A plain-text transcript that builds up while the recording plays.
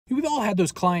we've all had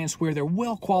those clients where they're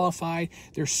well qualified,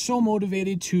 they're so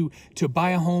motivated to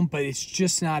buy a home, but it's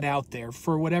just not out there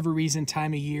for whatever reason,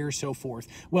 time of year, so forth.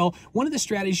 Well, one of the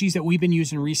strategies that we've been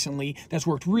using recently that's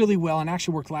worked really well, and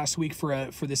actually worked last week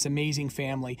for this amazing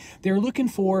family. They're looking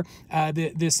for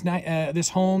this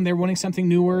home. They're wanting something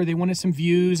newer. They wanted some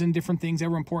views and different things that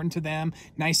were important to them.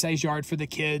 Nice size yard for the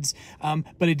kids,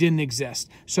 but it didn't exist.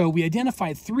 So we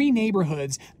identified 3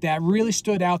 neighborhoods that really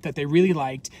stood out that they really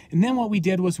liked. And then what we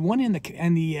did was one in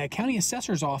the county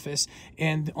assessor's office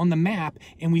and on the map,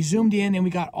 and we zoomed in and we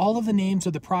got all of the names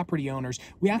of the property owners.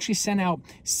 We actually sent out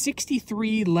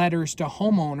 63 letters to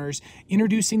homeowners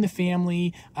introducing the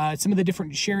family,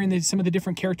 sharing some of the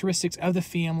different characteristics of the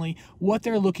family, what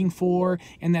they're looking for,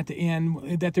 and that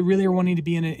they really are wanting to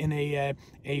be in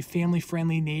a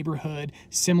family-friendly neighborhood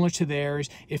similar to theirs.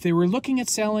 If they were looking at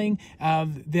selling,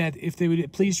 that if they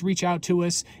would please reach out to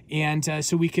us, and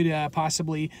so we could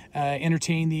possibly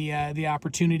entertain the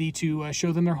opportunity to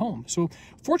show them their home. So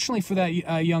fortunately for that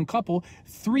young couple,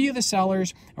 3 of the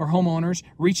sellers or homeowners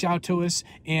reached out to us,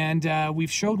 and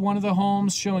we've showed one of the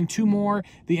homes, showing 2 more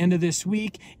the end of this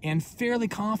week, and fairly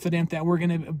confident that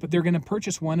they're gonna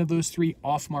purchase one of those 3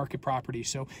 off-market properties.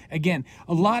 So again,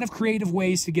 a lot of creative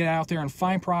ways to get out there and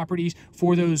find properties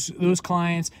for those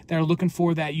clients that are looking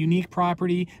for that unique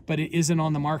property, but it isn't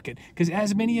on the market. Because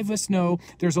as many of us know,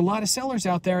 there's a lot of sellers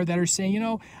out there that are saying, you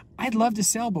know, I'd love to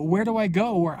sell, but where do I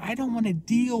go? Or I don't want to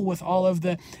deal with all of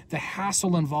the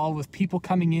hassle involved with people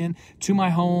coming in to my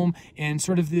home and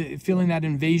sort of feeling that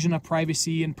invasion of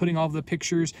privacy and putting all of the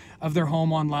pictures of their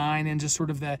home online and just sort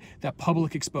of that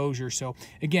public exposure. So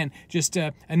again, just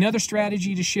another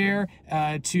strategy to share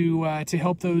to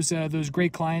help those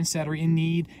great clients that are in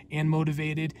need and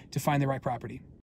motivated to find the right property.